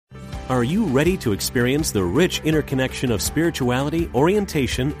Are you ready to experience the rich interconnection of spirituality,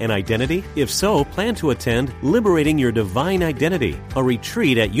 orientation, and identity? If so, plan to attend Liberating Your Divine Identity, a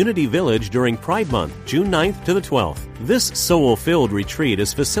retreat at Unity Village during Pride Month, June 9th to the 12th. This soul-filled retreat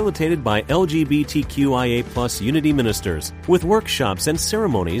is facilitated by LGBTQIA+ Unity ministers, with workshops and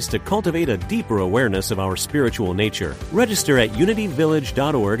ceremonies to cultivate a deeper awareness of our spiritual nature. Register at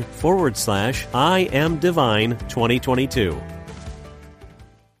unityvillage.org/I Am Divine 2022.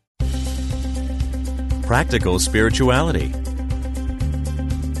 Practical spirituality.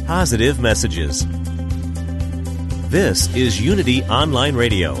 Positive messages. This is Unity Online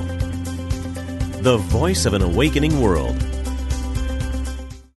Radio, the voice of an awakening world.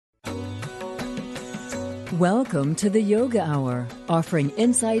 Welcome to the Yoga Hour, offering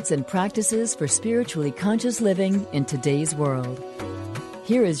insights and practices for spiritually conscious living in today's world.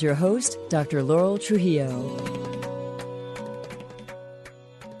 Here is your host, Dr. Laurel Trujillo.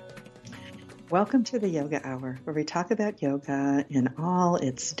 Welcome to the Yoga Hour, where we talk about yoga in all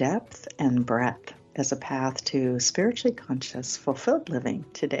its depth and breadth as a path to spiritually conscious, fulfilled living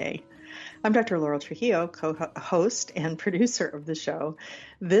today. I'm Dr. Laurel Trujillo, co-host and producer of the show.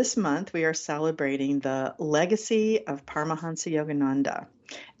 This month, we are celebrating the legacy of Paramahansa Yogananda,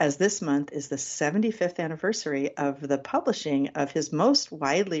 as this month is the 75th anniversary of the publishing of his most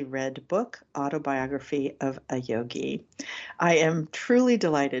widely read book, Autobiography of a Yogi. I am truly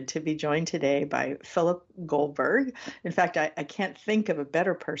delighted to be joined today by Philip Goldberg. In fact, I can't think of a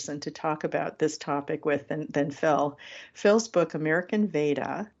better person to talk about this topic with than Phil. Phil's book, American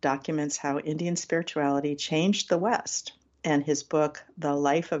Veda, documents how Indian spirituality changed the West. And his book, The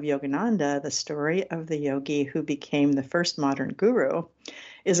Life of Yogananda, the story of the yogi who became the first modern guru,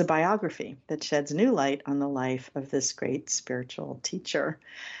 is a biography that sheds new light on the life of this great spiritual teacher.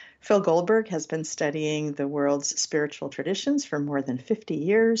 Phil Goldberg has been studying the world's spiritual traditions for more than 50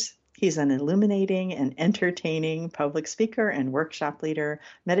 years. He's an illuminating and entertaining public speaker and workshop leader,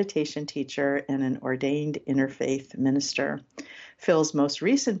 meditation teacher, and an ordained interfaith minister. Phil's most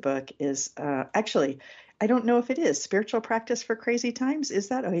recent book is I don't know if it is Spiritual Practice for Crazy Times. Is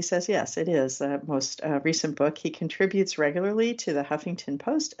that? Oh, he says yes, it is. The most recent book. He contributes regularly to the Huffington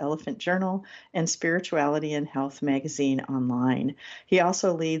Post, Elephant Journal, and Spirituality and Health magazine online. He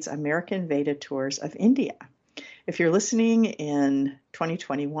also leads American Veda tours of India. If you're listening in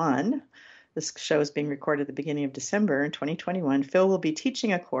 2021, this show is being recorded at the beginning of December in 2021, Phil will be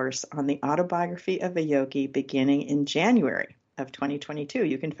teaching a course on the Autobiography of a Yogi beginning in January of 2022.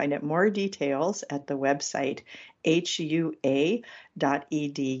 You can find out more details at the website hua.edu,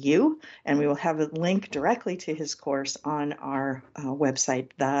 and we will have a link directly to his course on our website,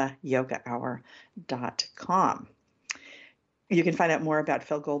 theyogahour.com. You can find out more about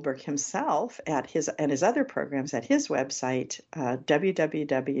Phil Goldberg himself and his other programs at his website,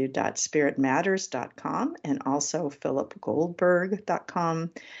 www.spiritmatters.com, and also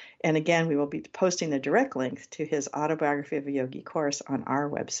philipgoldberg.com. And again, we will be posting the direct link to his Autobiography of a Yogi course on our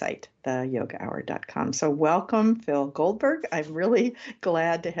website, theyogahour.com. So welcome, Phil Goldberg. I'm really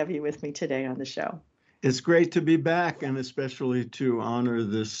glad to have you with me today on the show. It's great to be back, and especially to honor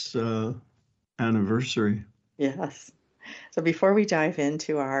this anniversary. Yes. So before we dive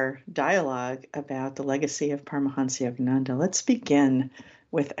into our dialogue about the legacy of Paramahansa Yogananda, let's begin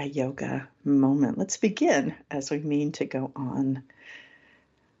with a yoga moment. Let's begin as we mean to go on.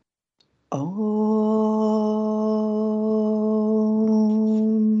 Om.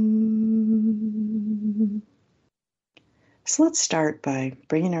 So let's start by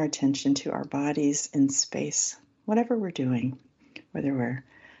bringing our attention to our bodies in space, whatever we're doing, whether we're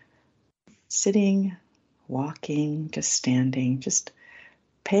sitting, walking, just standing, just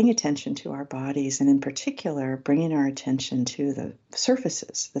paying attention to our bodies, and in particular, bringing our attention to the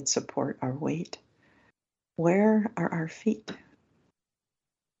surfaces that support our weight. Where are our feet?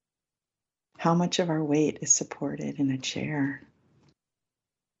 How much of our weight is supported in a chair?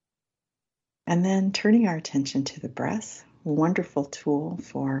 And then turning our attention to the breath, a wonderful tool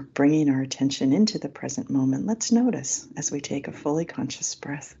for bringing our attention into the present moment. Let's notice as we take a fully conscious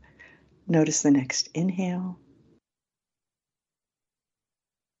breath. Notice the next inhale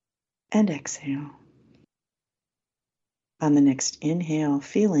and exhale. On the next inhale,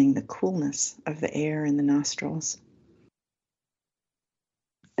 feeling the coolness of the air in the nostrils.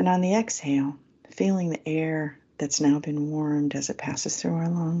 And on the exhale, feeling the air that's now been warmed as it passes through our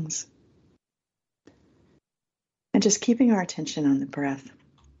lungs. And just keeping our attention on the breath.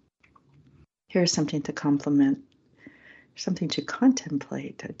 Here's something to complement, something to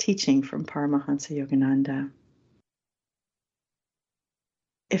contemplate, a teaching from Paramahansa Yogananda.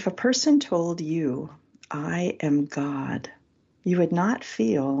 If a person told you, I am God, you would not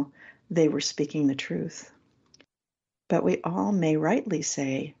feel they were speaking the truth. But we all may rightly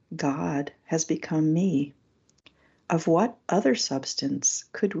say, God has become me. Of what other substance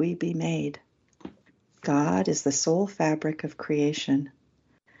could we be made? God is the sole fabric of creation.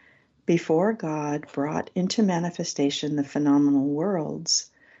 Before God brought into manifestation the phenomenal worlds,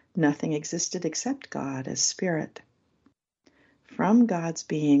 nothing existed except God as spirit. From God's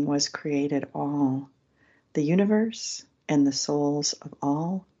being was created all, the universe and the souls of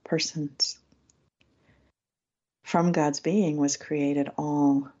all persons. From God's being was created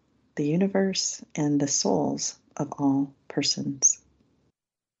all, the universe and the souls of all persons.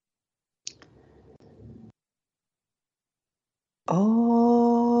 Om.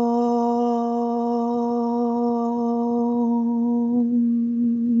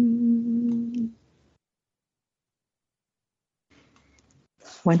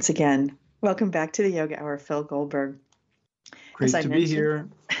 Once again, welcome back to the Yoga Hour, Phil Goldberg. Great to be here.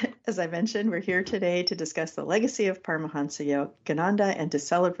 As I mentioned, we're here today to discuss the legacy of Paramahansa Yogananda and to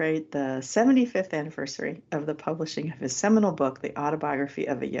celebrate the 75th anniversary of the publishing of his seminal book, The Autobiography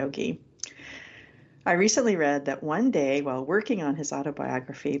of a Yogi. I recently read that one day while working on his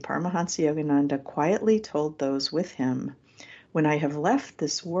autobiography, Paramahansa Yogananda quietly told those with him, "When I have left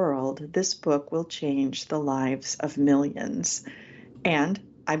this world, this book will change the lives of millions." And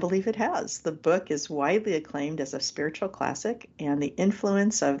I believe it has. The book is widely acclaimed as a spiritual classic, and the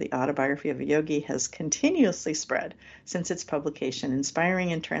influence of the Autobiography of a Yogi has continuously spread since its publication,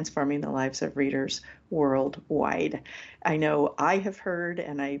 inspiring and transforming the lives of readers worldwide. I know I have heard,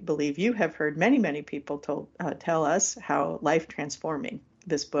 and I believe you have heard, many, many people tell us how life-transforming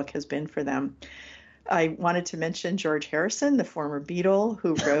this book has been for them. I wanted to mention George Harrison, the former Beatle,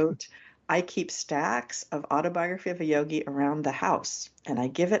 who wrote, "I keep stacks of Autobiography of a Yogi around the house, and I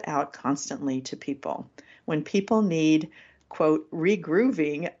give it out constantly to people. When people need, quote,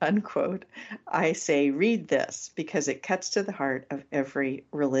 regrooving, unquote, I say, read this, because it cuts to the heart of every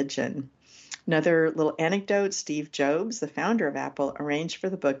religion." Another little anecdote, Steve Jobs, the founder of Apple, arranged for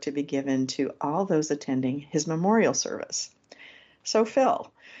the book to be given to all those attending his memorial service. So,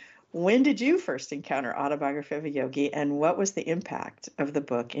 Phil, when did you first encounter Autobiography of a Yogi, and what was the impact of the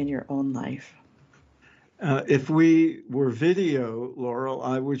book in your own life? If we were video, Laurel,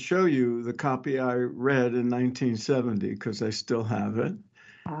 I would show you the copy I read in 1970 because I still have it.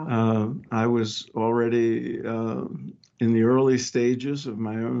 Wow. I was already in the early stages of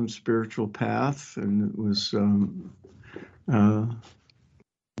my own spiritual path, and it was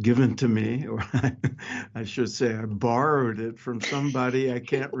given to me, or I should say I borrowed it from somebody. I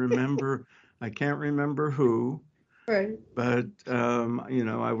can't remember who. Right. But,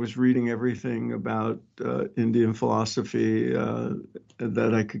 I was reading everything about Indian philosophy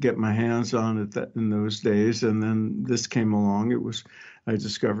that I could get my hands on in those days. And then this came along. I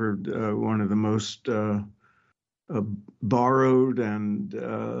discovered one of the most borrowed and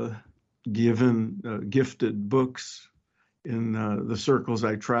gifted books in the circles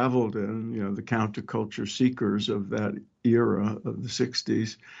I traveled in, the counterculture seekers of that era of the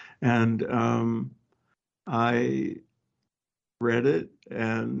 60s. And I read it,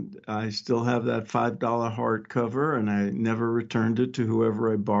 and I still have that $5 hardcover, and I never returned it to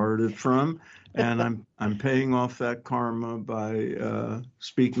whoever I borrowed it from. And I'm paying off that karma by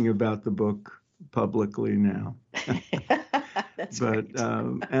speaking about the book publicly now. That's but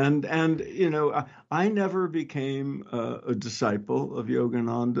great. I never became a disciple of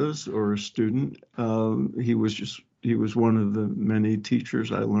Yogananda's or a student. He was one of the many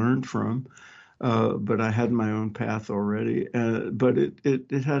teachers I learned from. But I had my own path already. But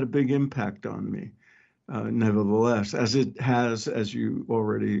it had a big impact on me, nevertheless, as it has, as you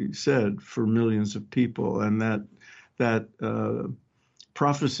already said, for millions of people. And that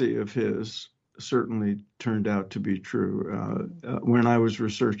prophecy of his certainly turned out to be true. When I was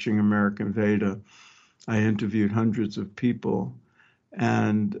researching American Veda, I interviewed hundreds of people.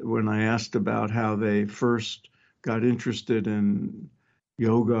 And when I asked about how they first got interested in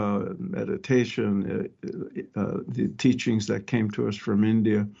yoga, meditation, the teachings that came to us from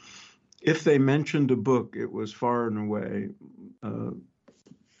India, if they mentioned a book, it was far and away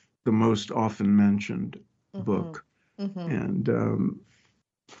the most often mentioned book. Mm-hmm.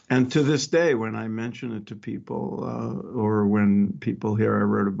 And to this day, when I mention it to people, or when people hear I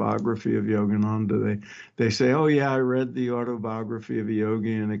wrote a biography of Yogananda, they say, "Oh yeah, I read the Autobiography of a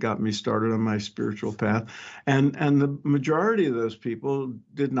Yogi, and it got me started on my spiritual path." And the majority of those people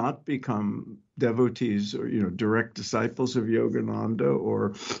did not become devotees or direct disciples of Yogananda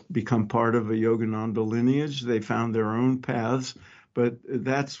or become part of a Yogananda lineage. They found their own paths. But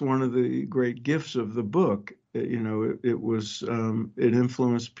that's one of the great gifts of the book. It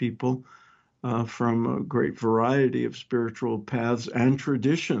influenced people from a great variety of spiritual paths and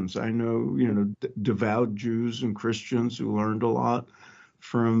traditions. I know, devout Jews and Christians who learned a lot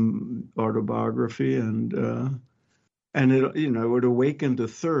from Autobiography, and it awakened a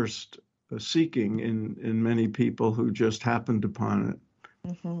thirst, a seeking in many people who just happened upon it.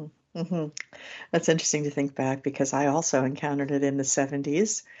 Mm-hmm. Mm-hmm. That's interesting to think back, because I also encountered it in the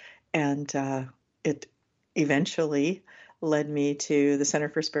 70s, and it eventually led me to the Center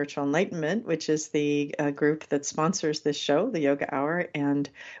for Spiritual Enlightenment, which is the group that sponsors this show, the Yoga Hour, and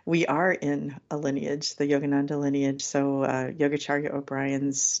we are in a lineage, the Yogananda lineage. So Yogacharya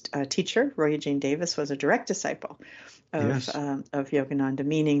O'Brien's teacher, Roy Eugene Davis, was a direct disciple Yes. of Yogananda,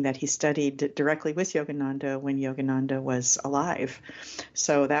 meaning that he studied directly with Yogananda when Yogananda was alive.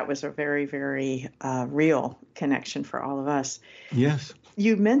 So that was a very, very real connection for all of us. Yes.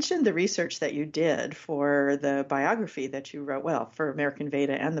 You mentioned the research that you did for the biography that you wrote, well, for American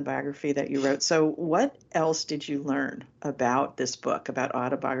Veda and the biography that you wrote. So what else did you learn about this book, about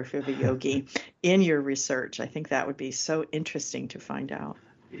Autobiography of a Yogi, in your research? I think that would be so interesting to find out.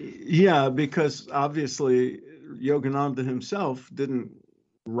 Yeah, because obviously Yogananda himself didn't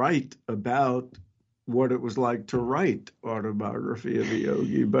write about what it was like to write Autobiography of a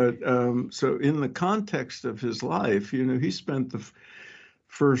Yogi. But so in the context of his life, he spent the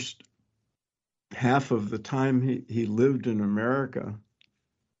first half of the time he lived in America.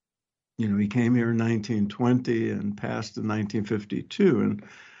 He came here in 1920 and passed in 1952.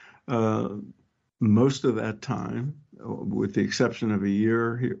 And most of that time, with the exception of a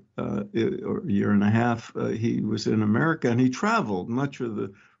year or a year and a half, he was in America, and he traveled much of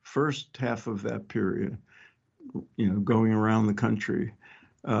the first half of that period, going around the country,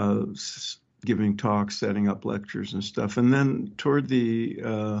 giving talks, setting up lectures and stuff. And then toward the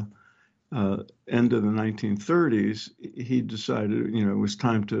end of the 1930s, he decided, it was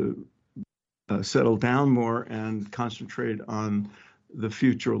time to settle down more and concentrate on the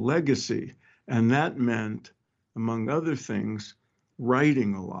future legacy. And that meant, among other things,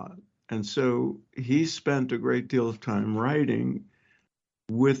 writing a lot. And so he spent a great deal of time writing,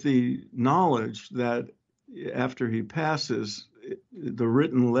 with the knowledge that after he passes, the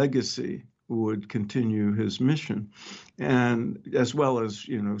written legacy would continue his mission, and as well as,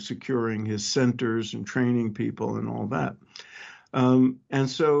 securing his centers and training people and all that. And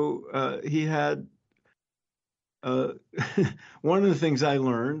so he had, one of the things I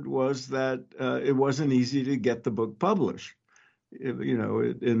learned was that it wasn't easy to get the book published.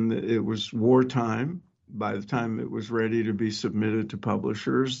 It was wartime. By the time it was ready to be submitted to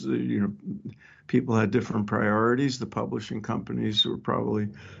publishers, people had different priorities. The publishing companies were probably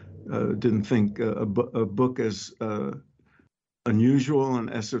didn't think a book as unusual and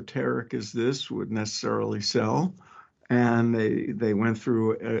esoteric as this would necessarily sell. And they went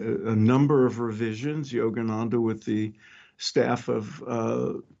through a number of revisions, Yogananda with the staff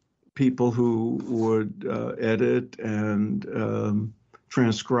of people who would edit and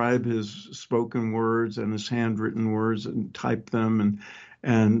transcribe his spoken words and his handwritten words and type them.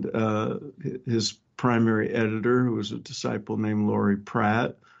 And his primary editor, who was a disciple named Laurie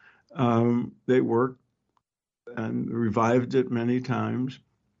Pratt, they worked and revived it many times.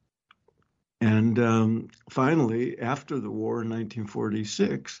 And finally, after the war in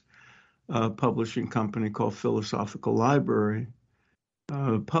 1946, a publishing company called Philosophical Library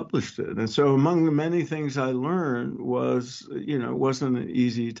published it. And so among the many things I learned was, it wasn't an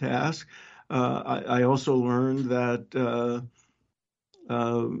easy task. I also learned that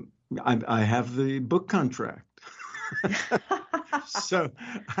I have the book contract. So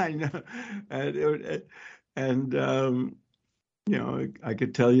I know. And I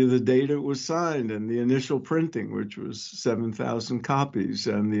could tell you the date it was signed and the initial printing, which was 7,000 copies,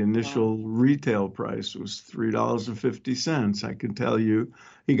 and the initial retail price was $3.50. I can tell you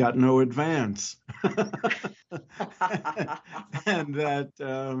he got no advance. And that,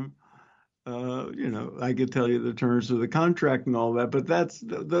 I could tell you the terms of the contract and all that, but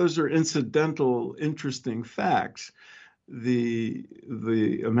those are incidental, interesting facts.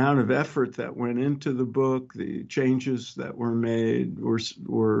 The amount of effort that went into the book, the changes that were made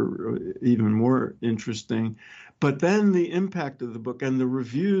were even more interesting. But then the impact of the book and the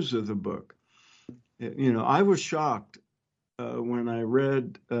reviews of the book. I was shocked when I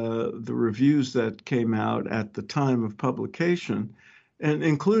read the reviews that came out at the time of publication, and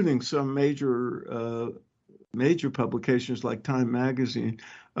including some major publications like Time Magazine.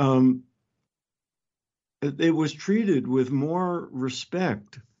 It was treated with more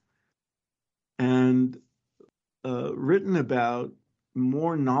respect and written about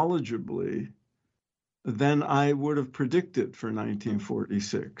more knowledgeably than I would have predicted for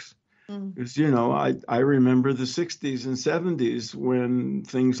 1946. Mm. Because, I remember the 60s and 70s when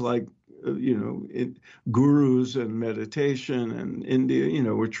things like, gurus and meditation and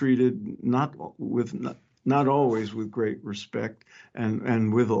India, were treated not always with great respect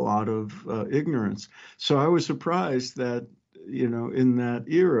and with a lot of ignorance. So I was surprised that, in that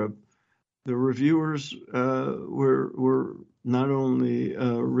era, the reviewers were not only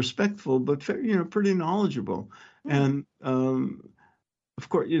respectful, but pretty knowledgeable. And of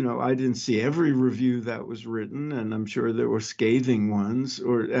course, I didn't see every review that was written, and I'm sure there were scathing ones,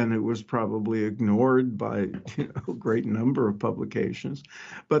 and it was probably ignored by a great number of publications.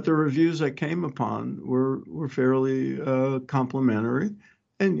 But the reviews I came upon were fairly complimentary,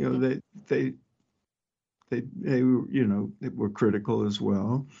 and they were critical as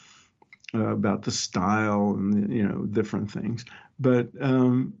well about the style and different things. But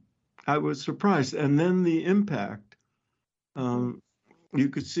I was surprised, and then the impact. You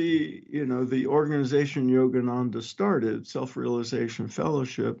could see, the organization Yogananda started, Self-Realization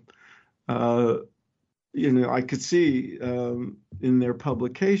Fellowship. I could see in their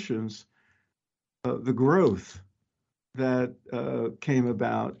publications the growth that came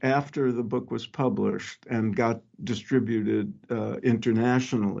about after the book was published and got distributed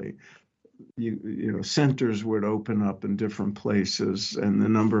internationally. Centers would open up in different places, and the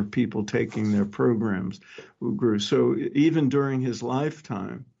number of people taking their programs grew. So even during his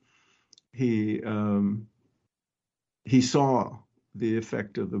lifetime, he saw the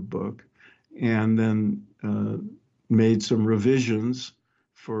effect of the book, and then made some revisions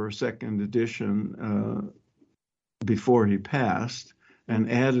for a second edition before he passed,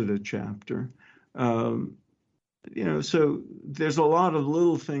 and added a chapter. So there's a lot of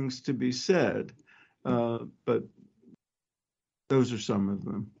little things to be said, but those are some of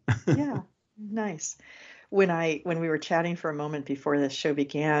them. Yeah, nice. When we were chatting for a moment before this show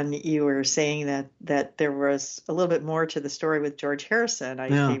began, you were saying that there was a little bit more to the story with George Harrison. I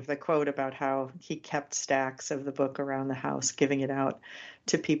gave the quote about how he kept stacks of the book around the house, giving it out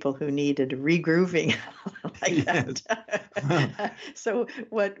to people who needed regrooving like that. So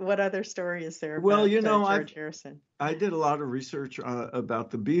what other story is there about George Harrison? I did a lot of research about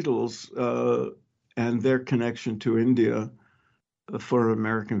the Beatles and their connection to India for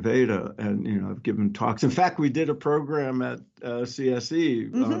American Veda, and I've given talks. In fact, we did a program at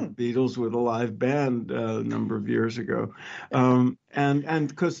CSE on Beatles with a live band a number of years ago, and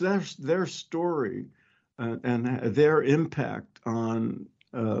because their story and their impact on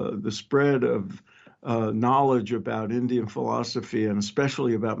the spread of knowledge about Indian philosophy, and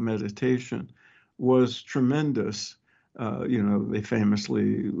especially about meditation, was tremendous. They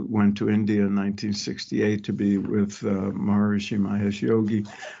famously went to India in 1968 to be with Maharishi Mahesh Yogi.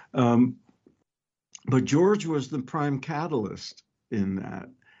 But George was the prime catalyst in that.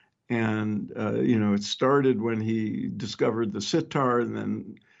 And, it started when he discovered the sitar and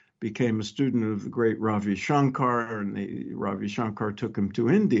then became a student of the great Ravi Shankar. And Ravi Shankar took him to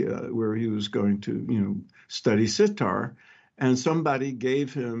India, where he was going to, study sitar. And somebody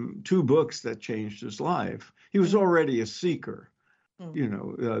gave him 2 books that changed his life. He was already a seeker.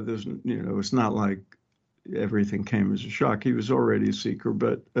 It's not like everything came as a shock. He was already a seeker,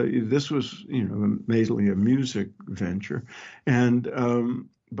 but this was, mainly a music venture. And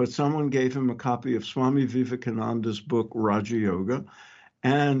but someone gave him a copy of Swami Vivekananda's book Raja Yoga,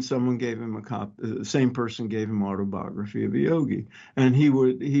 and someone gave him a copy. The same person gave him Autobiography of a Yogi, and he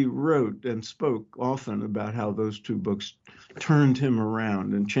wrote and spoke often about how those 2 books turned him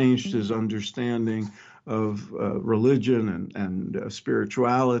around and changed his understanding of religion and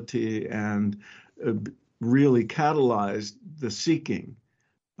spirituality, and really catalyzed the seeking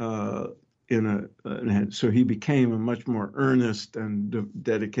so he became a much more earnest and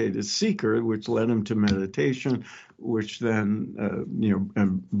dedicated seeker, which led him to meditation, which then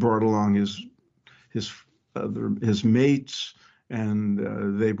brought along his mates,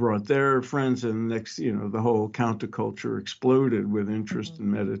 and they brought their friends, and next, the whole counterculture exploded with interest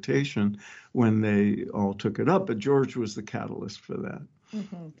in meditation when they all took it up. But George was the catalyst for that.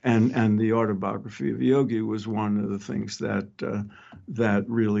 And the Autobiography of Yogi was one of the things that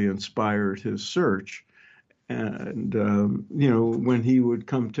really inspired his search. And when he would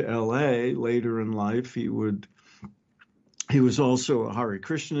come to LA later in life, he was also a Hare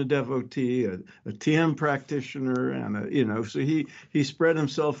Krishna devotee, a TM practitioner, and so he spread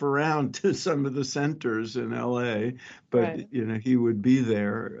himself around to some of the centers in LA, but he would be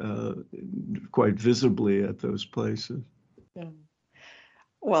there quite visibly at those places. Yeah.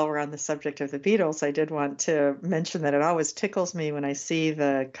 While we're on the subject of the Beatles, I did want to mention that it always tickles me when I see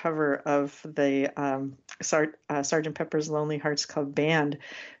the cover of the Sgt. Pepper's Lonely Hearts Club Band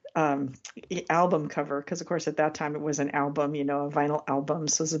album cover, because of course at that time it was an album, a vinyl album,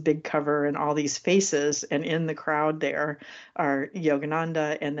 so it's a big cover and all these faces, and in the crowd there are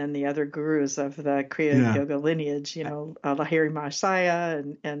Yogananda and then the other gurus of the Kriya Yoga lineage, Lahiri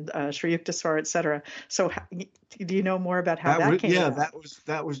Mahasaya and Sri Yukteswar, etc. So do you know more about how that came about?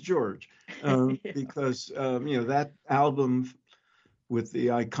 that was George, because that album with the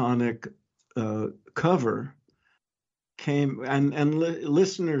iconic cover came, and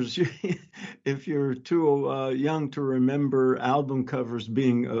listeners, if you're too young to remember album covers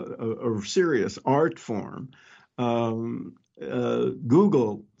being a serious art form, Google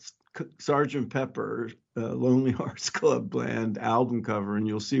Sgt. Pepper Lonely Hearts Club Band album cover, and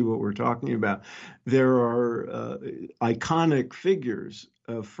you'll see what we're talking about. There are iconic figures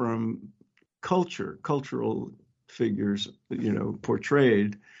from cultural figures,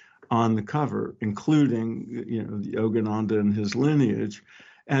 portrayed on the cover, including, Yogananda and his lineage.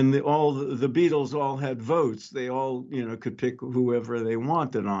 And the Beatles all had votes. They all, could pick whoever they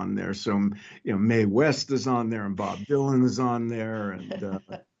wanted on there. So, Mae West is on there and Bob Dylan is on there, and,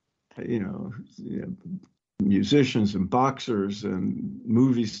 musicians and boxers and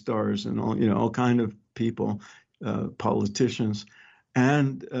movie stars and all kind of people, politicians,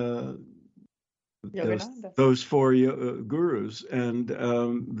 and those four gurus, and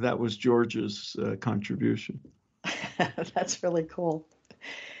that was George's contribution. That's really cool.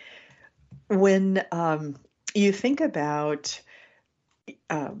 When you think about,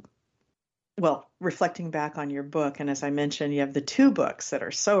 reflecting back on your book, and as I mentioned, you have the two books that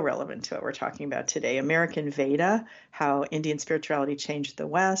are so relevant to what we're talking about today: American Veda, How Indian Spirituality Changed the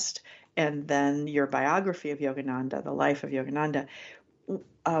West, and then your biography of Yogananda, The Life of Yogananda.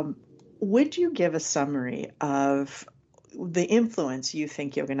 Would you give a summary of the influence you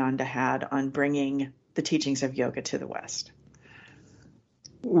think Yogananda had on bringing the teachings of yoga to the West?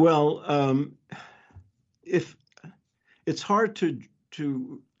 Well, if it's hard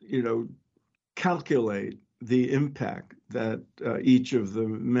to calculate the impact that each of the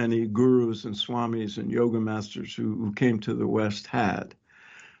many gurus and swamis and yoga masters who came to the West had,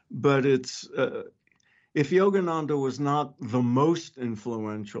 but it's if Yogananda was not the most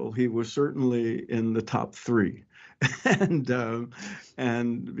influential, he was certainly in the top three, and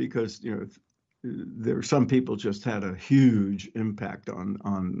because there were some people just had a huge impact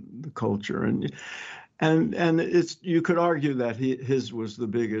on the culture, and it's, you could argue that his was the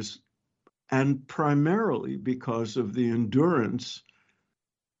biggest, and primarily because of the endurance.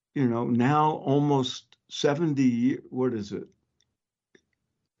 Now almost 70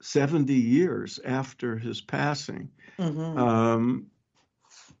 years after his passing. Mm-hmm.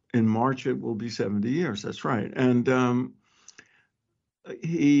 In March, it will be 70 years. That's right. And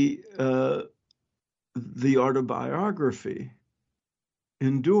the autobiography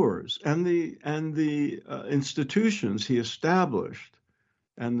endures, and the institutions he established,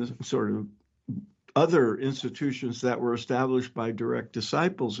 and the sort of other institutions that were established by direct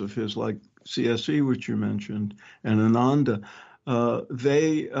disciples of his, like CSE, which you mentioned, and Ananda,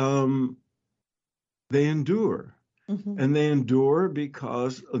 they endure. Mm-hmm. And they endure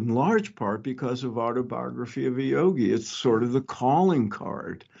because, in large part, because of Autobiography of a Yogi. It's sort of the calling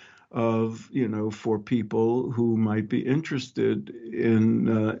card of, for people who might be interested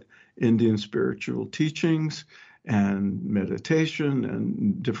in Indian spiritual teachings and meditation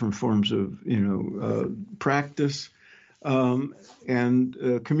and different forms of, practice, and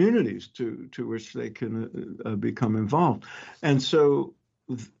communities to which they can become involved. And so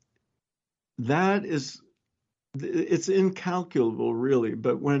that is, it's incalculable, really.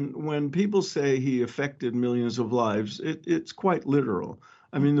 But when people say he affected millions of lives, it's quite literal.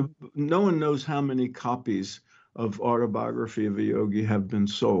 I mean, no one knows how many copies of Autobiography of a Yogi have been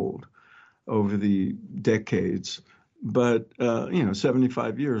sold over the decades. But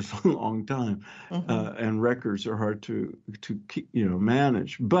 75 years is a long time, mm-hmm. And records are hard to keep,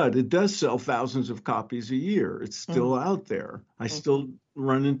 manage. But it does sell thousands of copies a year. It's still mm-hmm. out there. I mm-hmm. still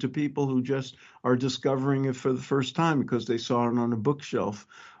run into people who just are discovering it for the first time because they saw it on a bookshelf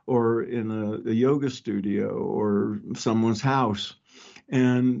or in a yoga studio or someone's house,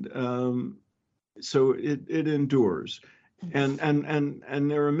 and so it endures. And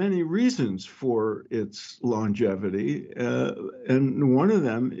there are many reasons for its longevity, and one of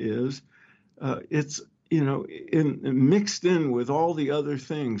them is it's mixed in with all the other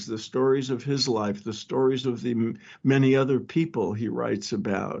things, the stories of his life, the stories of the many other people he writes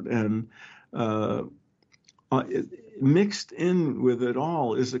about, and mixed in with it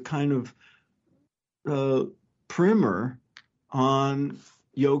all is a kind of primer on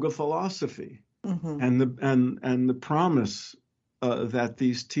yoga philosophy and the promise that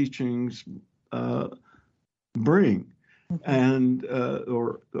these teachings bring and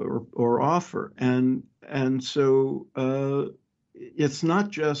or offer, and so it's not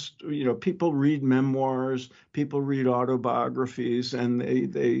just, people read memoirs, people read autobiographies, and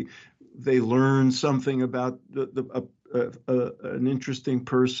they learn something about an interesting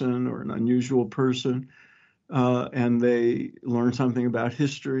person or an unusual person, and they learn something about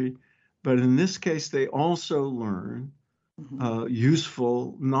history. But in this case, they also learn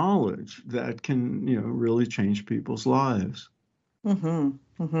useful knowledge that can, really change people's lives.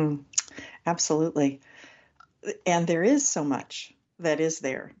 Absolutely. And there is so much that is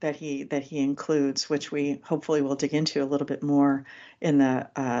there that he includes, which we hopefully will dig into a little bit more in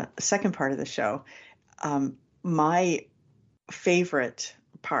the second part of the show. My favorite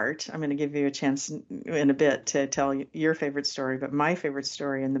part, I'm going to give you a chance in a bit to tell your favorite story, but my favorite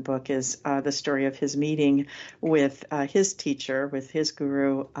story in the book is the story of his meeting with his teacher, with his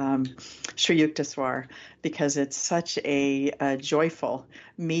guru, Sri Yukteswar, because it's such a joyful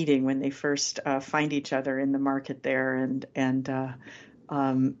meeting when they first find each other in the market there, and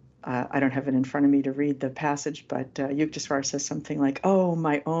I don't have it in front of me to read the passage, but Yukteswar says something like, "Oh,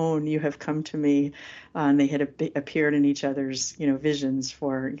 my own, you have come to me," and they had appeared in each other's, visions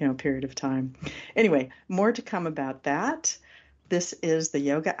for, a period of time. Anyway, more to come about that. This is the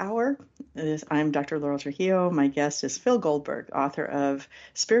Yoga Hour. I'm Dr. Laurel Trujillo. My guest is Phil Goldberg, author of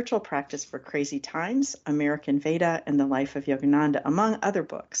Spiritual Practice for Crazy Times, American Veda, and the Life of Yogananda, among other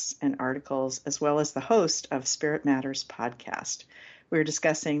books and articles, as well as the host of Spirit Matters podcast. We're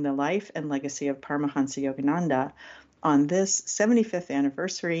discussing the life and legacy of Paramahansa Yogananda on this 75th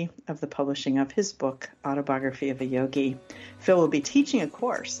anniversary of the publishing of his book, Autobiography of a Yogi. Phil will be teaching a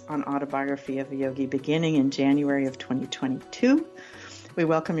course on Autobiography of a Yogi beginning in January of 2022. We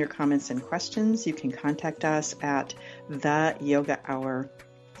welcome your comments and questions. You can contact us at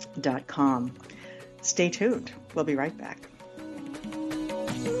theyogahour.com. Stay tuned. We'll be right back.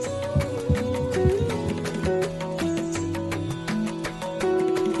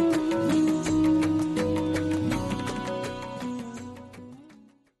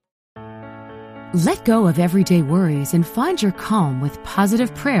 Let go of everyday worries and find your calm with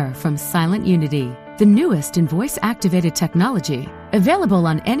positive prayer from Silent Unity, the newest in voice-activated technology, available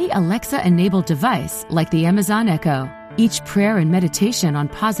on any Alexa-enabled device like the Amazon Echo. Each prayer and meditation on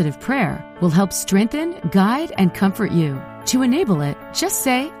positive prayer will help strengthen, guide, and comfort you. To enable it, just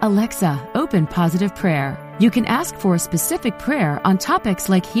say, "Alexa, open positive prayer." You can ask for a specific prayer on topics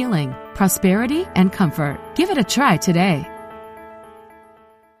like healing, prosperity, and comfort. Give it a try today.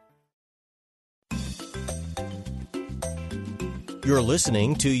 You're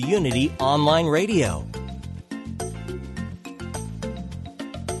listening to Unity Online Radio,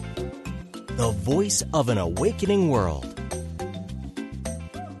 the voice of an awakening world.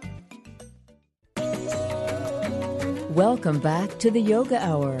 Welcome back to the Yoga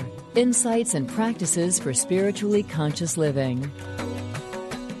Hour, insights and practices for spiritually conscious living.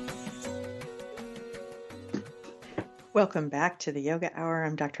 Welcome back to the Yoga Hour.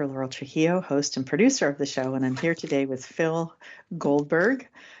 I'm Dr. Laurel Trujillo, host and producer of the show, and I'm here today with Phil Goldberg,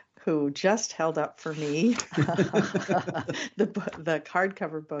 who just held up for me the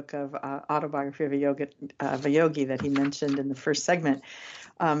hardcover book of Autobiography of a Yogi that he mentioned in the first segment.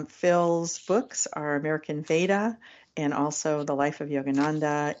 Phil's books are American Veda and also the Life of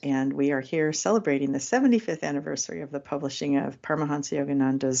Yogananda, and we are here celebrating the 75th anniversary of the publishing of Paramahansa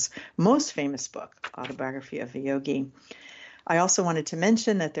Yogananda's most famous book, Autobiography of a Yogi. I also wanted to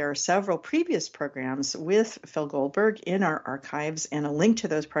mention that there are several previous programs with Phil Goldberg in our archives, and a link to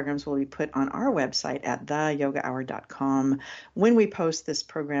those programs will be put on our website at theyogahour.com when we post this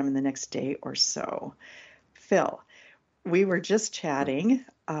program in the next day or so. Phil, we were just chatting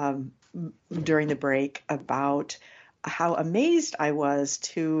during the break about how amazed I was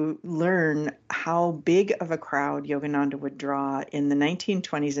to learn how big of a crowd Yogananda would draw in the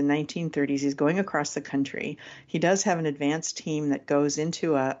 1920s and 1930s. He's going across the country. He does have an advanced team that goes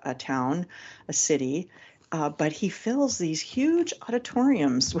into a town, a city, but he fills these huge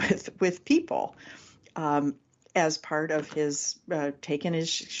auditoriums with people as part of his taking his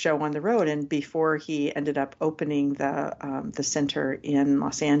show on the road, and before he ended up opening the center in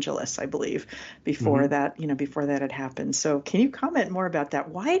Los Angeles, I believe, before that had happened. So can you comment more about that?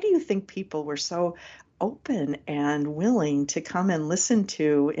 Why do you think people were so open and willing to come and listen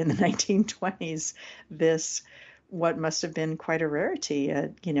to, in the 1920s, this, what must have been quite a rarity,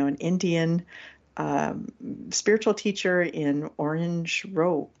 an Indian spiritual teacher in orange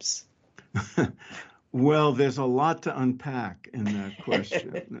robes? Well, there's a lot to unpack in that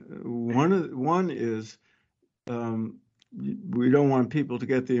question. One is we don't want people to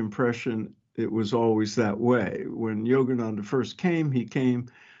get the impression it was always that way. When Yogananda first came, he came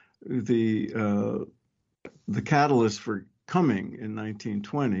the catalyst for coming in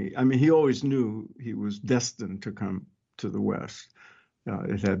 1920. I mean, he always knew he was destined to come to the West.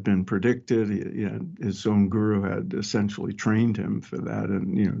 It had been predicted. His own guru had essentially trained him for that,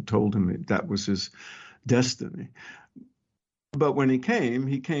 and told him that was his destiny. But when he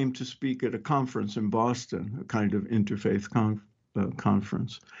came to speak at a conference in Boston, a kind of interfaith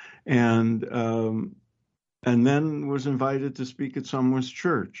conference, and then was invited to speak at someone's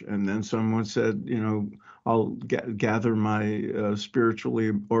church. And then someone said, I'll gather my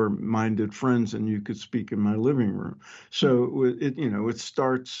spiritually or minded friends and you could speak in my living room. So it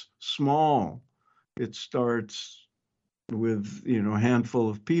starts small. It starts with, a handful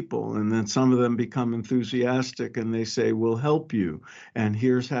of people, and then some of them become enthusiastic and they say, we'll help you. And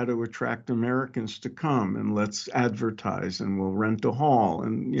here's how to attract Americans to come, and let's advertise, and we'll rent a hall.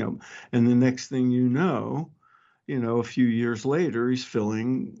 And, and the next thing you know, a few years later, he's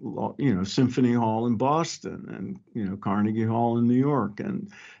filling, Symphony Hall in Boston and, Carnegie Hall in New York, and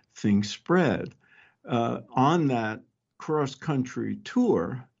things spread. On that cross-country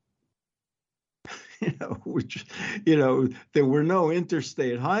tour, which, there were no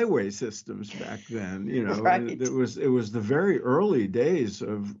interstate highway systems back then, Right. It was the very early days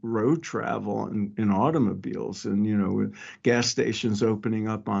of road travel in automobiles, and, with gas stations opening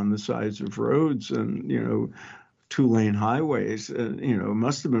up on the sides of roads, and, 2-lane highways,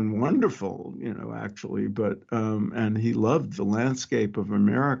 must have been wonderful, actually, but, and he loved the landscape of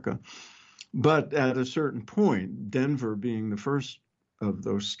America. But at a certain point, Denver being the first of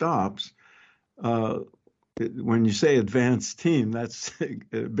those stops, when you say advanced team, that's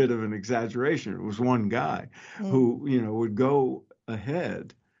a bit of an exaggeration. It was one guy who, would go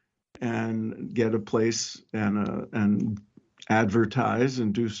ahead and get a place and advertise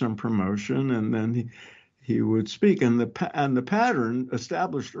and do some promotion, and then he would speak. And the pattern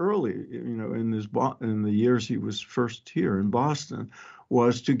established early, in the years he was first here in Boston,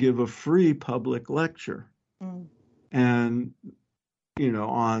 was to give a free public lecture, and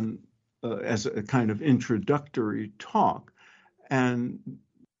on as a kind of introductory talk. And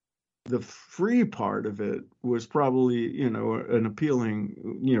the free part of it was probably, an appealing,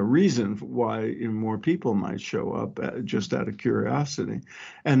 reason why more people might show up just out of curiosity,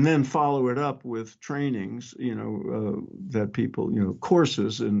 and then follow it up with trainings, that people,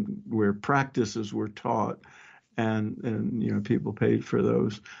 courses, and where practices were taught, and people paid for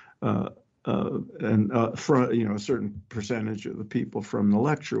those. A certain percentage of the people from the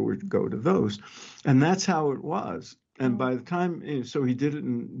lecture would go to those. And that's how it was. And by the time, so he did it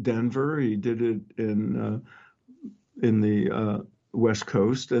in Denver, he did it in the West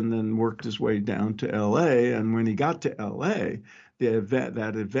Coast, and then worked his way down to LA. And when he got to LA,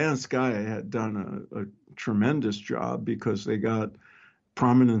 that advanced guy had done a tremendous job, because they got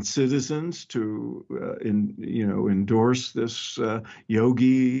prominent citizens to endorse this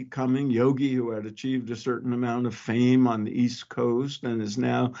Yogi, who had achieved a certain amount of fame on the East Coast and is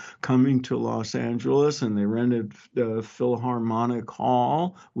now coming to Los Angeles. And they rented the Philharmonic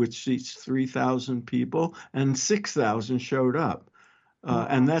Hall, which seats 3,000 people, and 6,000 showed up.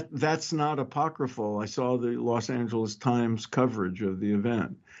 And that's not apocryphal. I saw the Los Angeles Times coverage of the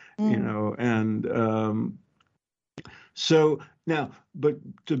event, and so now, but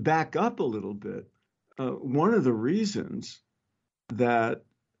to back up a little bit, one of the reasons that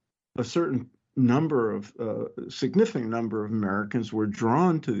a certain significant number of Americans were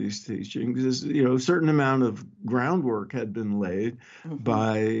drawn to these teachings is, a certain amount of groundwork had been laid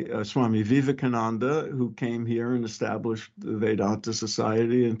by Swami Vivekananda, who came here and established the Vedanta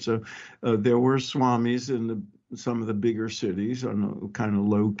Society. And so there were swamis in some of the bigger cities on a kind of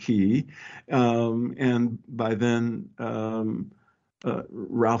low key. And by then,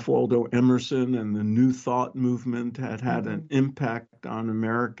 Ralph Waldo Emerson and the New Thought movement had an impact on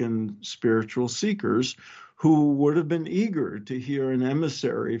American spiritual seekers, who would have been eager to hear an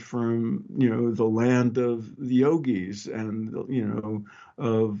emissary from, the land of the yogis, and,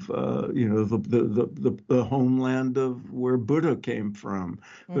 the homeland of where Buddha came from,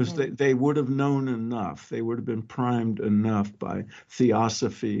 because they would have known enough. They would have been primed enough by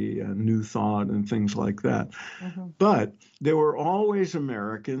theosophy and New Thought and things like that. But there were always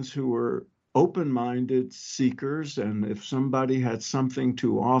Americans who were open-minded seekers, and if somebody had something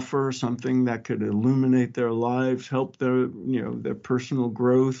to offer, something that could illuminate their lives, help their, their personal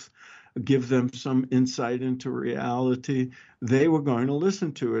growth, give them some insight into reality, they were going to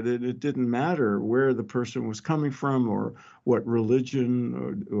listen to it. It didn't matter where the person was coming from or what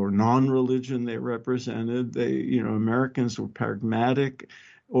religion or non-religion they represented. Americans were pragmatic,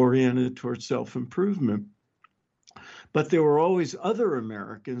 oriented towards self-improvement. But there were always other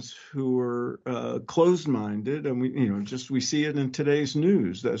Americans who were closed-minded, and we see it in today's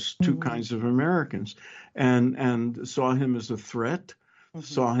news. There's two kinds of Americans, and saw him as a threat,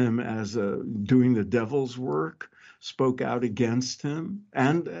 saw him as doing the devil's work, spoke out against him,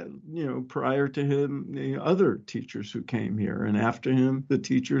 and prior to him, the other teachers who came here, and after him, the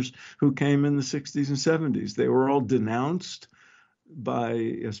teachers who came in the 60s and 70s. They were all denounced by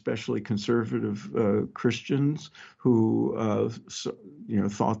especially conservative Christians who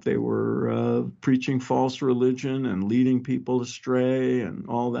thought they were preaching false religion and leading people astray and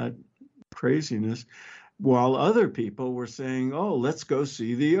all that craziness, while other people were saying, "Oh, let's go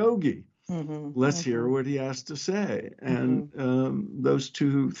see the Yogi. Let's hear what he has to say." And those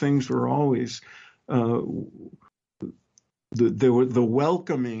two things were always the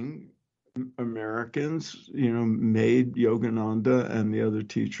welcoming Americans, made Yogananda and the other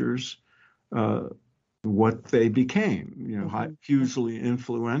teachers what they became, hugely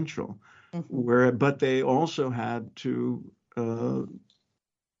influential. But they also had to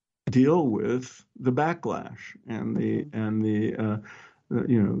deal with the backlash and the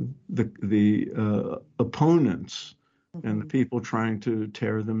opponents and the people trying to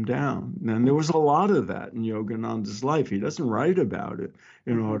tear them down. And there was a lot of that in Yogananda's life. He doesn't write about it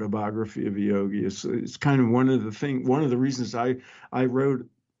in Autobiography of a Yogi. It's kind of one of the reasons I wrote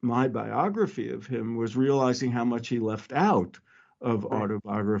my biography of him was realizing how much he left out of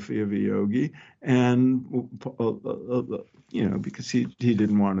Autobiography of a Yogi, and because he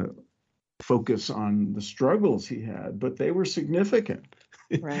didn't want to focus on the struggles he had, but they were significant.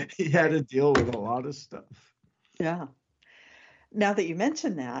 Right. He had to deal with a lot of stuff. Yeah. Now that you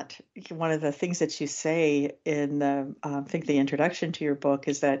mention that, one of the things that you say in the, I think the introduction to your book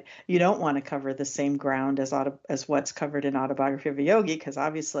is that you don't want to cover the same ground as what's covered in Autobiography of a Yogi, because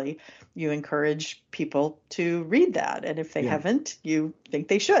obviously you encourage people to read that, and if they haven't, you think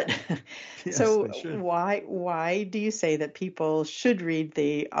they should. Yes, so they should. Why do you say that people should read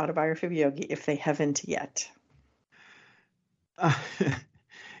the Autobiography of a Yogi if they haven't yet?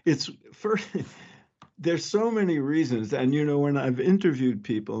 It's first. There's so many reasons, and when I've interviewed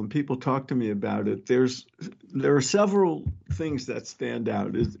people and people talk to me about it, there are several things that stand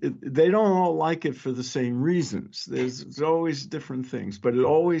out. They don't all like it for the same reasons. There's always different things, but it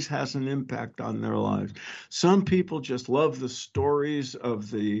always has an impact on their lives. Some people just love the stories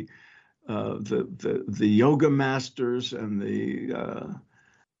of the yoga masters and the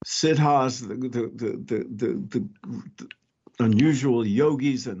siddhas, the unusual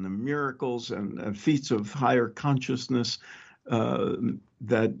yogis and the miracles and feats of higher consciousness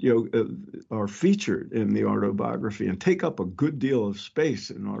that are featured in the autobiography and take up a good deal of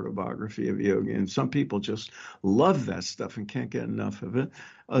space in Autobiography of a Yogi. And some people just love that stuff and can't get enough of it.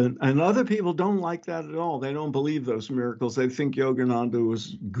 And other people don't like that at all. They don't believe those miracles. They think Yogananda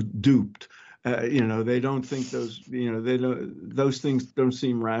was duped. They don't think those things don't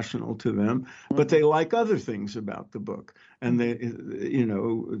seem rational to them, but they like other things about the book. And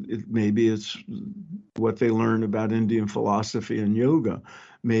maybe it's what they learn about Indian philosophy and yoga.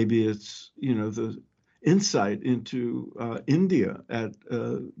 Maybe it's, the insight into India at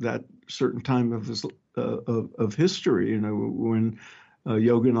that certain time of history, when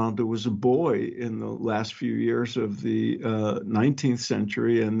Yogananda was a boy in the last few years of the 19th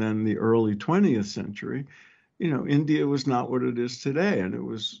century and then the early 20th century. India was not what it is today. And it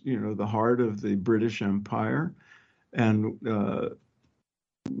was, the heart of the British Empire. And,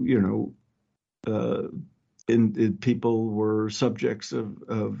 people were subjects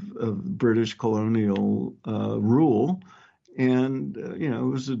of British colonial rule. And, it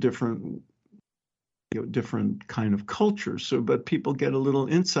was a different kind of culture. But people get a little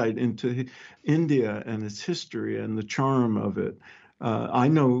insight into India and its history and the charm of it. I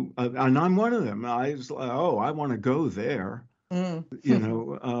know, and I'm one of them. I was like, I want to go there. And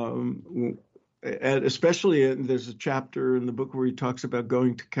especially there's a chapter in the book where he talks about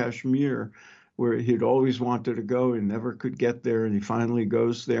going to Kashmir, where he'd always wanted to go and never could get there, and he finally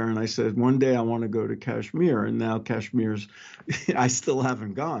goes there. And I said, one day I want to go to Kashmir, and now Kashmir's, I still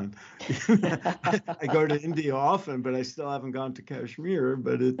haven't gone. I go to India often, but I still haven't gone to Kashmir.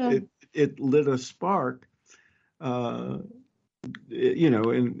 But it lit a spark, and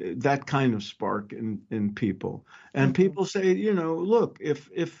that kind of spark in people. And people say, look,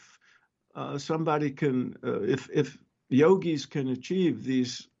 if somebody can, if yogis can achieve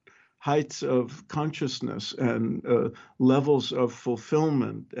these heights of consciousness and levels of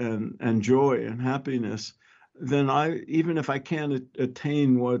fulfillment and joy and happiness, then even if I can't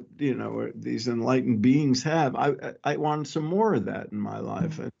attain what these enlightened beings have, I want some more of that in my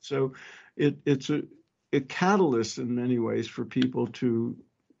life. And so it's a catalyst in many ways for people to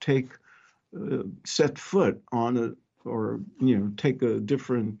set foot on take a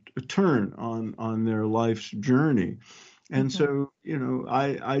different turn on their life's journey. And so,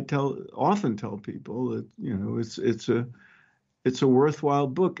 I often tell people that, it's a worthwhile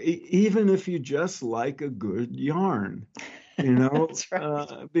book, even if you just like a good yarn, That's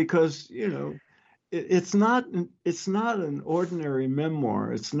right. because, it's not an ordinary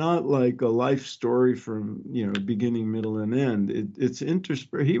memoir. It's not like a life story from, beginning, middle, and end. It's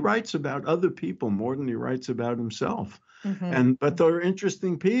he writes about other people more than he writes about himself. But they're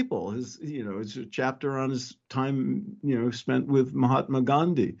interesting people. It's a chapter on his time, spent with Mahatma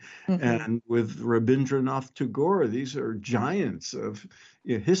Gandhi and with Rabindranath Tagore. These are giants of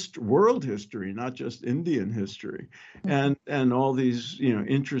world history, not just Indian history, and all these,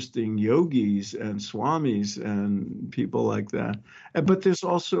 interesting yogis and swamis and people like that. But there's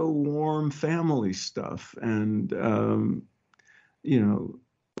also warm family stuff and,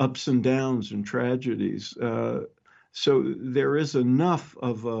 ups and downs and tragedies. So there is enough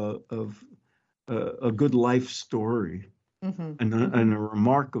of a good life story, and a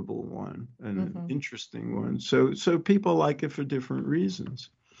remarkable one, and an interesting one. So people like it for different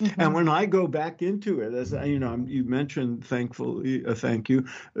reasons. And when I go back into it, as you mentioned, thank you,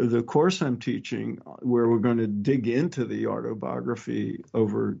 the course I'm teaching, where we're going to dig into the autobiography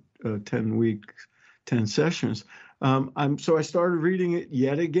over 10 sessions. So I started reading it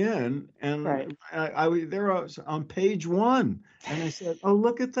yet again, and I was on page 1, and I said, "Oh,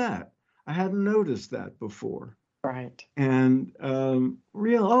 look at that! I hadn't noticed that before." Right. And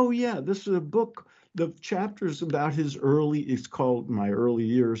this is a book. The chapter's about it's called My Early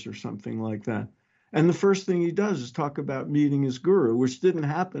Years or something like that. And the first thing he does is talk about meeting his guru, which didn't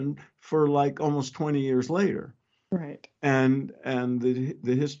happen for like almost 20 years later. Right. And the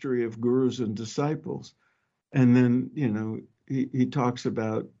history of gurus and disciples. And then, he talks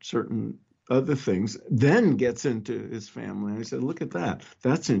about certain other things, then gets into his family. And I said, look at that.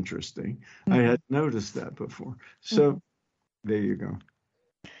 That's interesting. I had noticed that before. So there you go.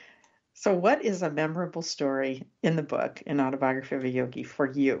 So what is a memorable story in the book, in Autobiography of a Yogi, for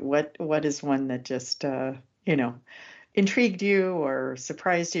you? What is one that just, intrigued you or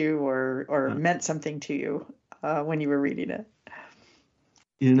surprised you or meant something to you when you were reading it?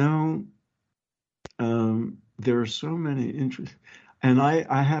 There are so many interests. And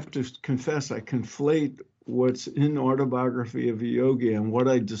I have to confess, I conflate what's in Autobiography of a Yogi and what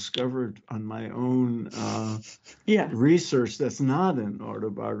I discovered on my own research that's not in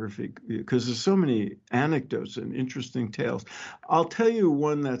Autobiography, because there's so many anecdotes and interesting tales. I'll tell you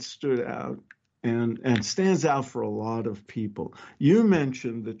one that stood out and stands out for a lot of people. You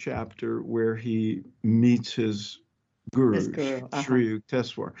mentioned the chapter where he meets his guru, Sri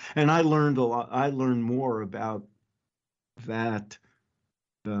Yukteswar. And I learned a lot. I learned more about that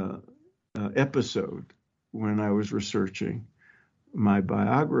episode when I was researching my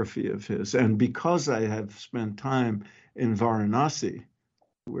biography of his. And because I have spent time in Varanasi,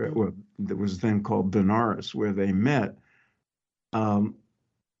 where that was then called Benares, where they met, I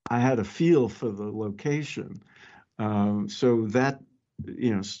had a feel for the location. So that,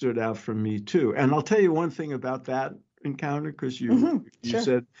 stood out for me too. And I'll tell you one thing about that encounter, because you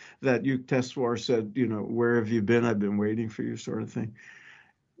said that Yukteswar said, where have you been? I've been waiting for you, sort of thing.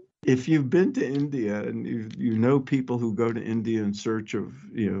 If you've been to India and you know people who go to India in search of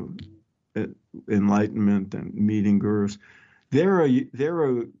enlightenment and meeting gurus, there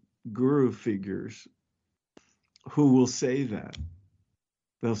are guru figures who will say that.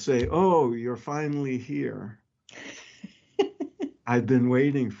 They'll say, "Oh, you're finally here. I've been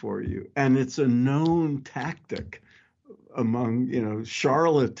waiting for you," and it's a known tactic among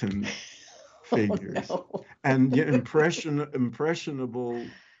charlatan figures and impressionable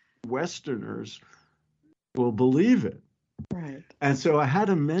Westerners will believe it. Right. And so I had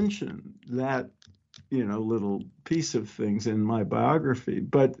to mention that little piece of things in my biography,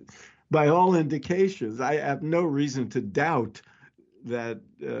 but by all indications I have no reason to doubt that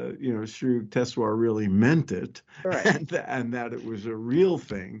Sri Yukteswar really meant it, right. and that it was a real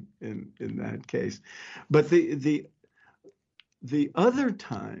thing in that case. But the other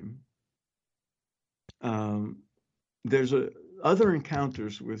time, there's other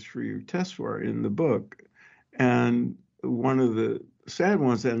encounters with Sri Yukteswar in the book, and one of the sad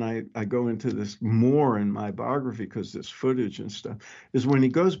ones, and I go into this more in my biography because there's footage and stuff, is when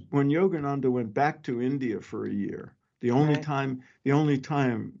Yogananda went back to India for a year. The only time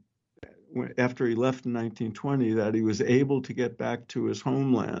after he left in 1920 that he was able to get back to his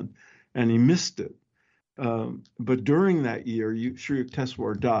homeland, and he missed it. But during that year, Sri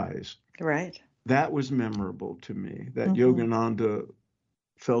Yukteswar dies. Right. That was memorable to me, that Yogananda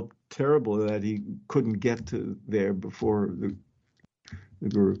felt terrible that he couldn't get to there before the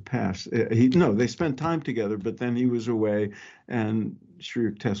Guru passed. They spent time together, but then he was away, and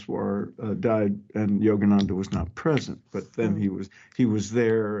Sri Yukteswar died, and Yogananda was not present. But then he was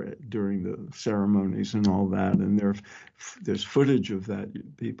there during the ceremonies and all that, and there's footage of that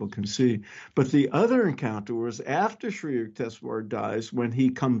people can see. But the other encounter was after Sri Yukteswar dies, when he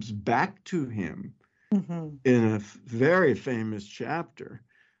comes back to him in a very famous chapter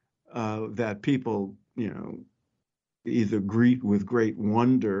that people, either greet with great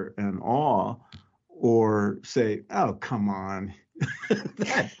wonder and awe, or say, "Oh, come on."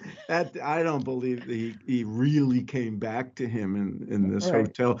 that I don't believe that he really came back to him in this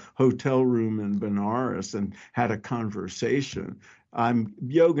hotel room in Benares and had a conversation.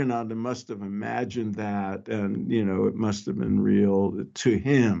 Yogananda must have imagined that, and it must have been real to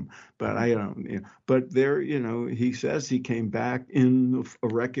him. But I don't. But there, he says he came back in a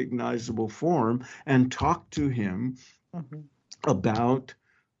recognizable form and talked to him about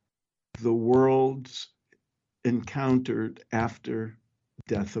the worlds encountered after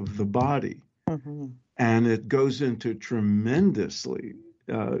death of the body. And it goes into tremendously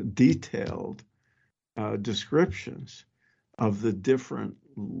detailed descriptions of the different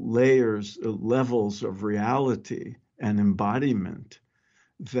levels of reality and embodiment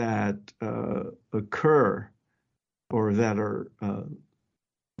that occur, or that are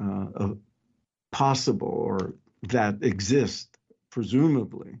possible, or that exist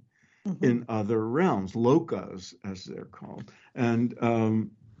presumably in other realms, lokas as they're called.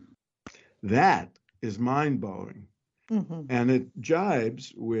 And that is mind-blowing. And it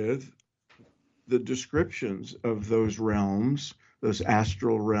jibes with the descriptions of those realms, those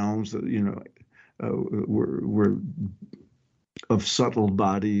astral realms that, were of subtle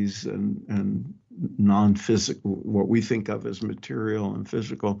bodies and non-physical, what we think of as material and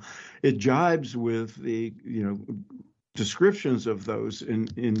physical. It jibes with the, descriptions of those in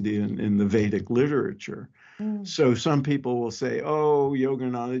Indian, in the Vedic literature. So some people will say, "Oh,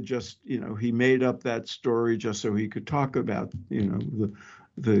 Yogananda just, he made up that story just so he could talk about, the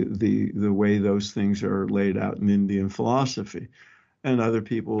way those things are laid out in Indian philosophy." And other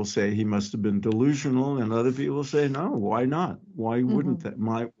people will say he must have been delusional, and other people will say, "No, why not? Why wouldn't that?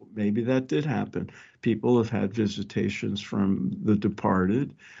 Maybe that did happen." People have had visitations from the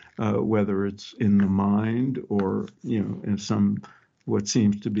departed, whether it's in the mind or, in what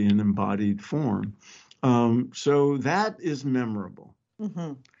seems to be an embodied form. So that is memorable.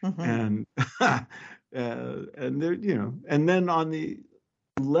 And and there, and then on the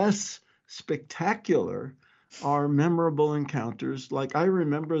less spectacular are memorable encounters. Like I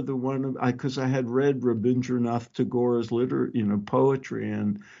remember the one, because I had read Rabindranath Tagore's poetry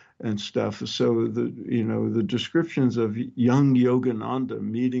and stuff. So the descriptions of young Yogananda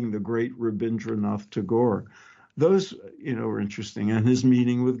meeting the great Rabindranath Tagore, those were interesting. And his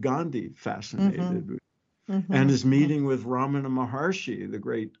meeting with Gandhi fascinated, and his meeting with Ramana Maharshi, the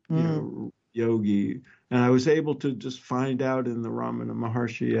great yogi. And I was able to just find out in the Ramana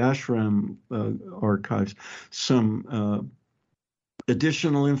Maharshi ashram archives some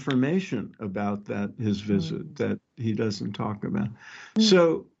additional information about his visit that he doesn't talk about.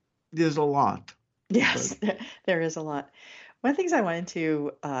 So there's a lot. Yes, there is a lot. One of the things I wanted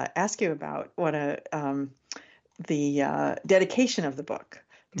to ask you about, the dedication of the book.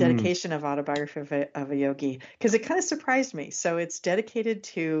 Dedication of Autobiography of a Yogi, because it kind of surprised me. So it's dedicated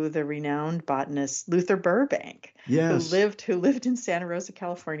to the renowned botanist Luther Burbank, who lived in Santa Rosa,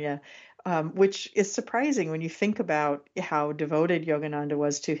 California, which is surprising when you think about how devoted Yogananda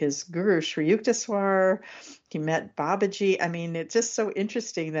was to his guru, Sri Yukteswar. He met Babaji. I mean, it's just so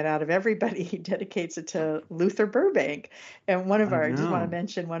interesting that out of everybody, he dedicates it to Luther Burbank. And I just want to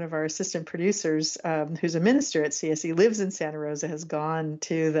mention one of our assistant producers, who's a minister at CSE, lives in Santa Rosa, has gone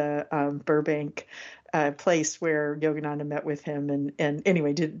to the Burbank place where Yogananda met with him, and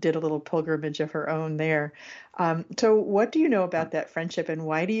anyway, did a little pilgrimage of her own there. So what do you know about that friendship, and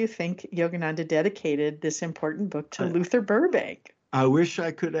why do you think Yogananda dedicated this important book to Luther Burbank? I wish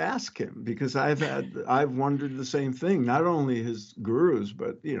I could ask him, because I've wondered the same thing. Not only his gurus,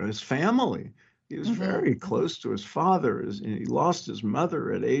 but his family. He was very close to his father. He lost his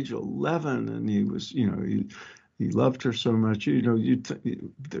mother at age 11, and he was loved her so much.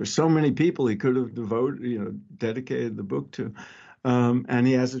 There's so many people he could have dedicated the book to. And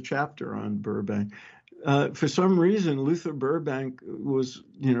he has a chapter on Burbank. For some reason, Luther Burbank was,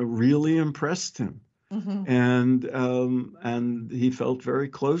 really impressed him. Mm-hmm. And he felt very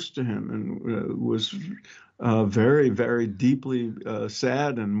close to him and was very, very deeply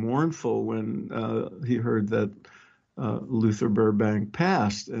sad and mournful when he heard that Luther Burbank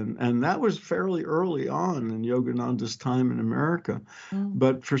passed. And that was fairly early on in Yogananda's time in America. Mm.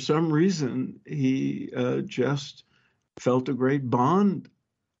 But for some reason, he just felt a great bond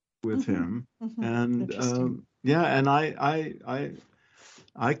with him. Mm-hmm. And and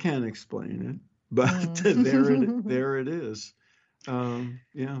I can't explain it, but there it is. In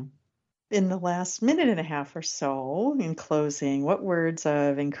the last minute and a half or so, in closing, what words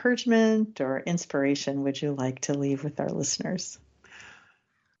of encouragement or inspiration would you like to leave with our listeners?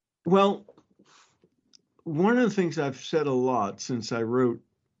 Well, one of the things I've said a lot since I wrote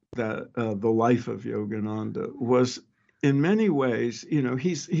that The Life of Yogananda was, in many ways,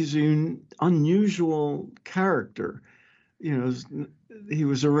 he's an unusual character. He was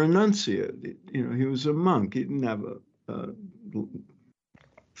a renunciate. He was a monk. He didn't have a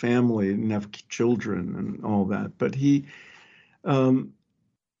family, didn't have children and all that. But he's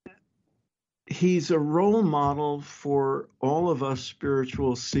a role model for all of us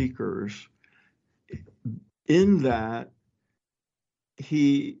spiritual seekers, in that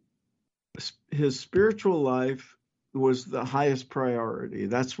his spiritual life was the highest priority.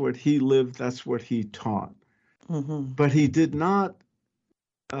 That's what he lived. That's what he taught. Mm-hmm. But he did not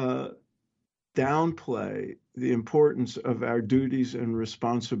downplay the importance of our duties and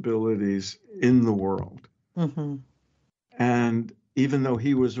responsibilities in the world. Mm-hmm. And even though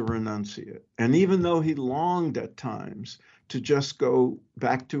he was a renunciate, and even though he longed at times to just go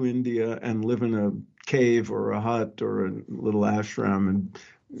back to India and live in a cave or a hut or a little ashram and,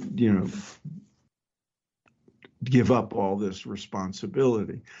 give up all this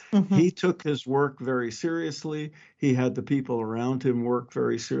responsibility. Mm-hmm. He took his work very seriously. He had the people around him work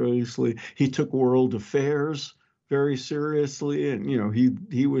very seriously. He took world affairs very seriously. And,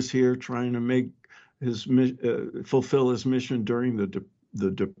 he was here trying to make fulfill his mission during the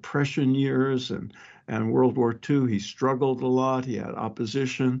Depression years and World War II. He struggled a lot. He had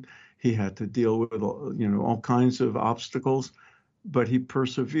opposition. He had to deal with, all kinds of obstacles, but he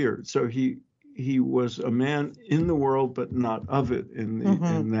persevered. So he was a man in the world, but not of it in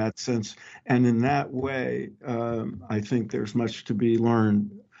that sense. And in that way, I think there's much to be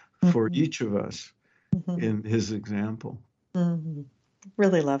learned for each of us in his example. Mm-hmm.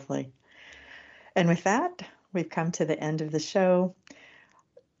 Really lovely. And with that, we've come to the end of the show.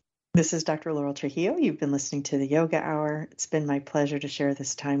 This is Dr. Laurel Trujillo. You've been listening to the Yoga Hour. It's been my pleasure to share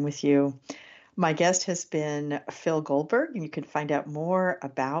this time with you. My guest has been Phil Goldberg, and you can find out more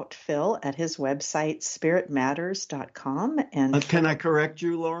about Phil at his website, spiritmatters.com. And can I correct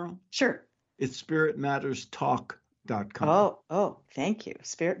you, Laurel? Sure. It's spiritmatterstalk.com. Oh, thank you.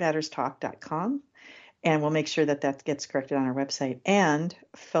 spiritmatterstalk.com. And we'll make sure that gets corrected on our website. And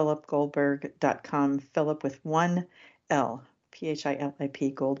philipgoldberg.com, Philip with one L,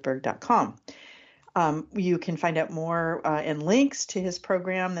 PHILIP, Goldberg.com. You can find out more and links to his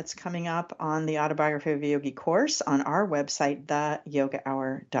program that's coming up on the Autobiography of a Yogi course on our website,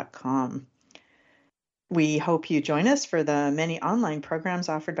 theyogahour.com. We hope you join us for the many online programs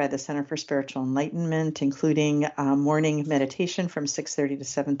offered by the Center for Spiritual Enlightenment, including morning meditation from 6:30 to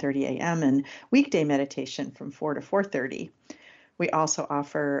 7:30 a.m. and weekday meditation from 4 to 4:30. We also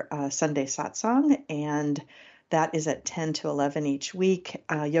offer Sunday satsang, and that is at 10 to 11 each week.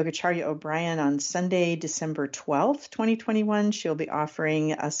 Yogacharya O'Brien on Sunday, December 12th, 2021, she'll be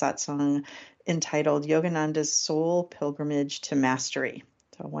offering a satsang entitled Yogananda's Soul Pilgrimage to Mastery.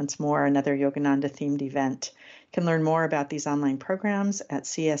 So once more, another Yogananda-themed event. You can learn more about these online programs at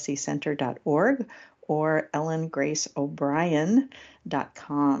csecenter.org or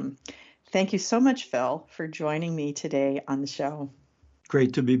ellengraceobrien.com. Thank you so much, Phil, for joining me today on the show.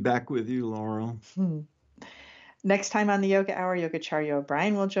 Great to be back with you, Laurel. Next time on the Yoga Hour, Yogacharya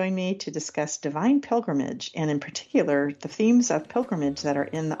O'Brien will join me to discuss divine pilgrimage, and in particular, the themes of pilgrimage that are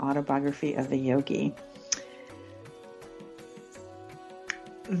in the Autobiography of a Yogi.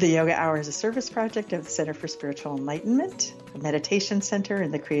 The Yoga Hour is a service project of the Center for Spiritual Enlightenment, a meditation center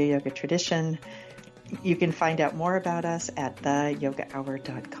in the Kriya Yoga tradition. You can find out more about us at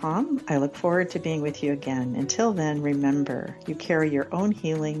theyogahour.com. I look forward to being with you again. Until then, remember, you carry your own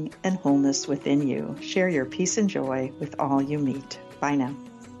healing and wholeness within you. Share your peace and joy with all you meet. Bye now.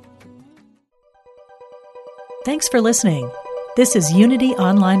 Thanks for listening. This is Unity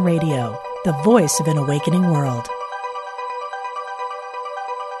Online Radio, the voice of an awakening world.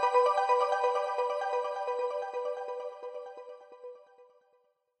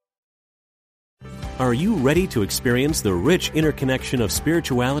 Are you ready to experience the rich interconnection of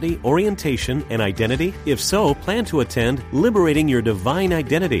spirituality, orientation, and identity? If so, plan to attend Liberating Your Divine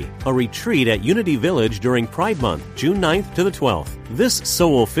Identity, a retreat at Unity Village during Pride Month, June 9th to the 12th. This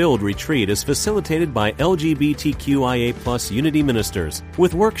soul-filled retreat is facilitated by LGBTQIA+ Unity ministers,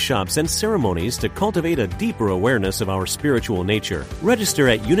 with workshops and ceremonies to cultivate a deeper awareness of our spiritual nature. Register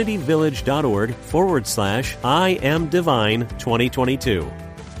at unityvillage.org/I Am Divine 2022.